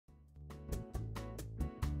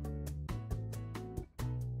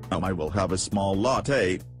I will have a small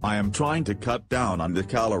latte. I am trying to cut down on the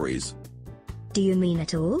calories. Do you mean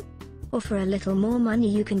at all? Or for a little more money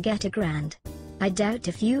you can get $1,000. I doubt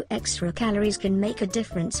a few extra calories can make a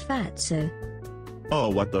difference, fatso. Oh,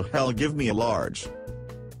 what the hell, give me a large.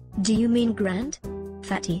 Do you mean grand?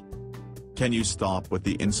 Fatty. Can you stop with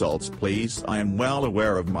the insults please? I am well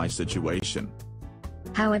aware of my situation.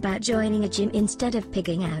 How about joining a gym instead of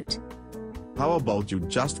pigging out? How about you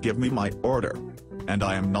just give me my order? And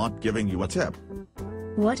I am not giving you a tip.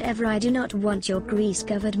 Whatever, I do not want your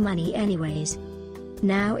grease-covered money anyways.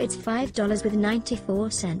 Now it's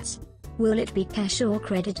 $5.94. Will it be cash or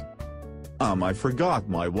credit? I forgot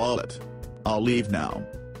my wallet. I'll leave now.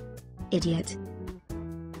 Idiot.